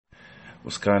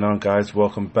What's going on, guys?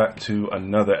 Welcome back to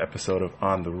another episode of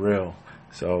On the Real.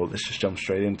 So let's just jump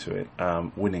straight into it.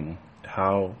 Winning.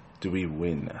 How do we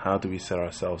win? How do we set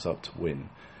ourselves up to win?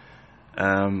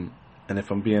 And if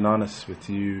I'm being honest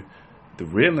with you, the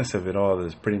realness of it all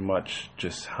is pretty much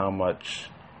just how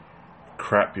much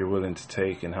crap you're willing to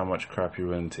take and how much crap you're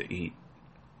willing to eat.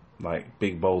 Like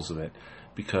big bowls of it.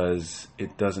 Because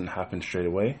it doesn't happen straight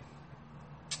away.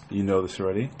 You know this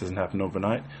already. It doesn't happen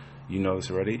overnight. You know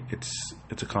this already.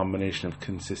 It's a combination of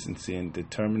consistency and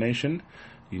determination.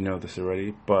 You know this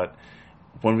already. But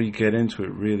when we get into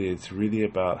it, really, it's really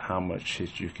about how much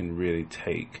shit you can really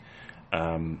take.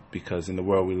 Because in the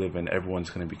world we live in,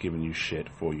 everyone's going to be giving you shit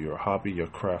for your hobby, your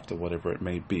craft, or whatever it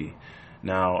may be.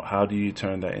 Now, how do you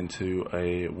turn that into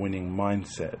a winning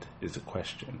mindset is the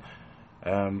question.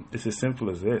 It's as simple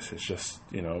as this. It's just,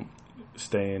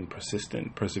 staying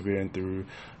persistent, persevering through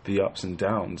the ups and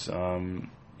downs.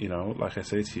 Like I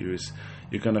say to you, is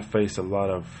you're going to face a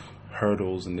lot of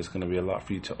hurdles and there's going to be a lot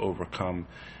for you to overcome.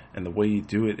 And the way you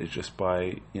do it is just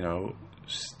by,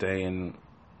 staying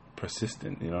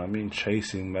persistent,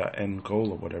 chasing that end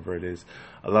goal or whatever it is.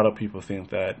 A lot of people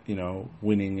think that,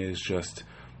 winning is just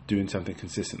doing something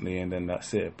consistently and then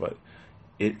that's it. But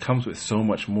it comes with so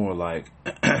much more. Like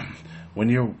when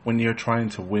you're trying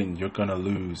to win, you're going to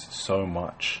lose so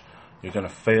much. You're going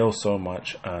to fail so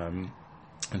much.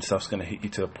 And stuff's going to hit you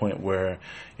to the point where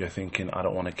you're thinking, I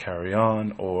don't want to carry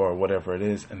on or whatever it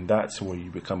is. And that's where you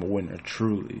become a winner,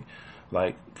 truly.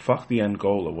 Like, fuck the end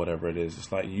goal or whatever it is. It's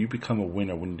like you become a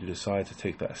winner when you decide to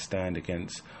take that stand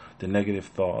against the negative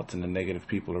thoughts and the negative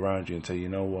people around you and say, you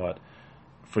know what,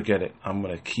 forget it. I'm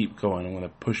going to keep going. I'm going to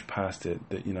push past it.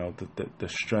 The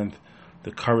strength,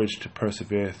 the courage to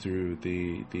persevere through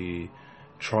the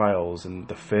trials and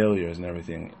the failures and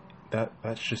everything.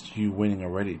 That's just you winning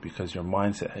already because your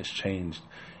mindset has changed.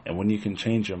 And when you can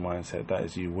change your mindset, that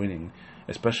is you winning,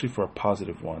 especially for a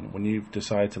positive one. When you've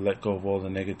decided to let go of all the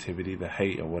negativity, the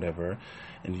hate or whatever,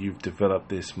 and you've developed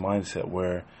this mindset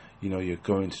where, you're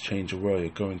going to change the world, you're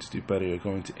going to do better, you're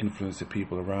going to influence the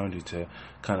people around you to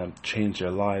kind of change their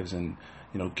lives and,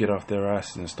 get off their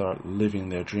asses and start living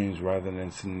their dreams rather than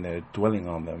sitting there dwelling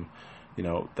on them.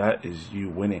 That is you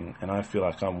winning. And I feel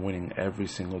like I'm winning every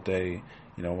single day.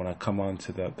 When I come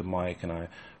onto the mic and I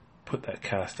put that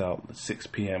cast out at 6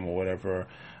 p.m. or whatever,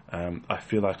 I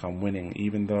feel like I'm winning,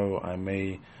 even though I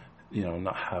may,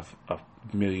 not have 1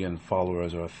 million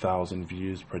followers or 1,000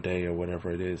 views per day or whatever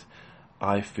it is.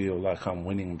 I feel like I'm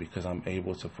winning because I'm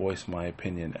able to voice my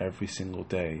opinion every single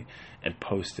day and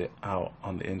post it out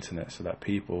on the internet so that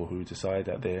people who decide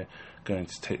that they're going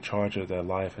to take charge of their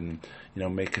life and,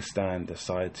 make a stand,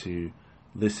 decide to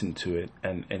listen to it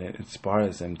and it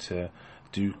inspires them to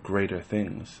do greater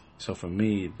things. So for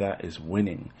me, that is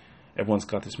winning. Everyone's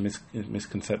got this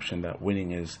misconception that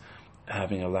winning is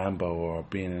having a Lambo or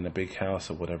being in a big house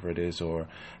or whatever it is, or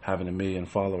having 1 million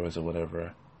followers or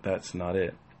whatever. That's not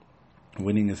it.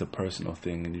 Winning is a personal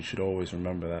thing, and you should always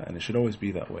remember that, and it should always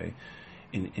be that way.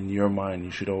 In your mind,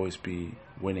 you should always be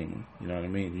winning. You know what I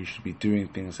mean? You should be doing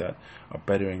things that are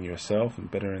bettering yourself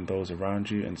and bettering those around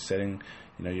you, and setting,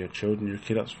 your children, your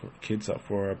kids up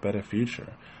for a better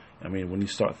future. I mean, when you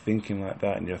start thinking like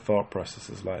that and your thought process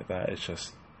is like that, I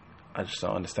just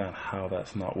don't understand how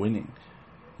that's not winning,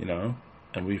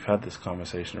 And we've had this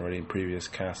conversation already in previous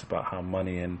casts about how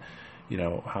money and,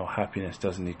 how happiness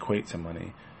doesn't equate to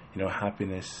money.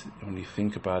 Happiness, when you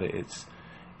think about it,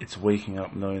 it's waking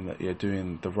up knowing that you're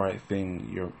doing the right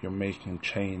thing, you're making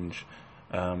change,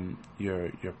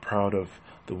 you're proud of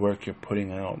the work you're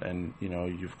putting out, and,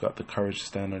 you've got the courage to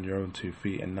stand on your own 2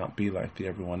 feet and not be like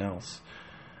everyone else.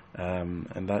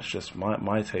 And that's just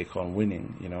my take on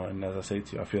winning, and as I say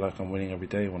to you, I feel like I'm winning every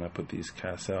day when I put these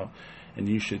casts out, and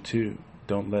you should too.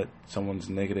 Don't let someone's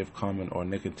negative comment or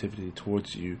negativity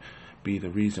towards you be the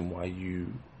reason why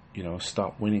you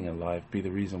stop winning in life, be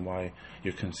the reason why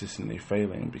you're consistently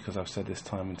failing, because I've said this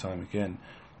time and time again,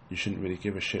 you shouldn't really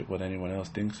give a shit what anyone else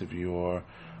thinks of you or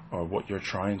what you're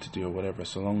trying to do or whatever,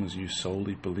 so long as you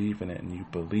solely believe in it and you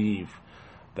believe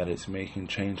that it's making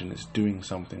change and it's doing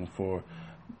something for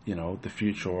the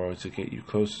future or to get you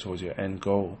closer towards your end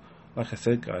goal. Like I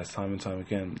said, guys, time and time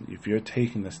again, if you're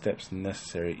taking the steps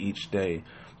necessary each day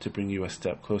to bring you a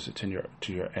step closer to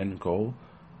your end goal,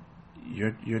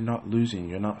 you're not losing,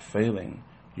 you're not failing,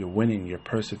 you're winning, you're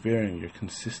persevering, you're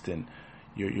consistent,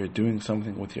 you're doing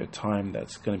something with your time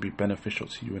that's going to be beneficial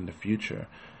to you in the future.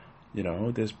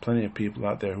 There's plenty of people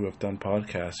out there who have done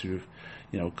podcasts who've,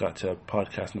 got to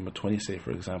podcast number 20, say,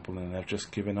 for example, and they've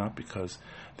just given up because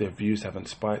their views haven't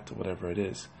spiked or whatever it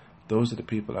is. Those are the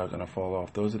people that are going to fall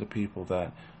off. Those are the people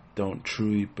that don't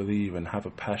truly believe and have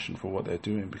a passion for what they're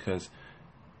doing, because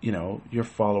your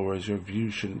followers, your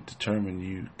views shouldn't determine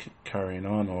you carrying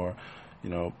on or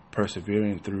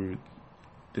persevering through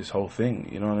this whole thing.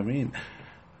 You know what I mean?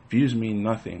 Views mean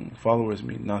nothing, followers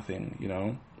mean nothing,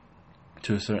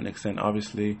 to a certain extent.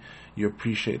 Obviously you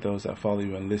appreciate those that follow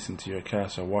you and listen to your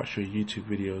cast or watch your YouTube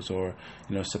videos or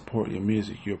support your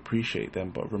music. You appreciate them,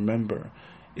 but remember,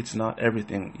 it's not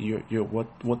everything.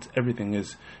 What's everything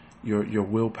is your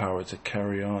willpower to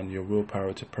carry on, your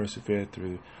willpower to persevere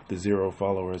through the 0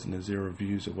 followers and the 0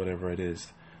 views or whatever it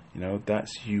is.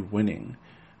 That's you winning.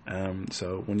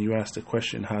 So when you ask the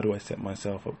question, how do I set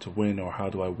myself up to win, or how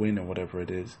do I win, or whatever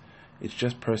it is, it's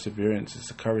just perseverance. It's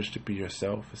the courage to be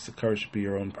yourself. It's the courage to be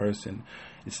your own person.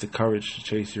 It's the courage to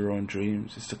chase your own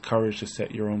dreams. It's the courage to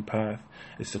set your own path.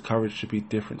 It's the courage to be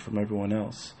different from everyone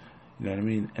else. You know what I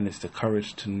mean? And it's the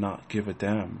courage to not give a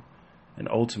damn. And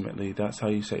ultimately, that's how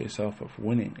you set yourself up for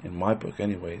winning, in my book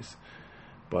anyways.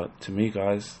 But to me,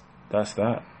 guys, that's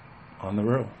that. On the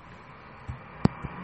real.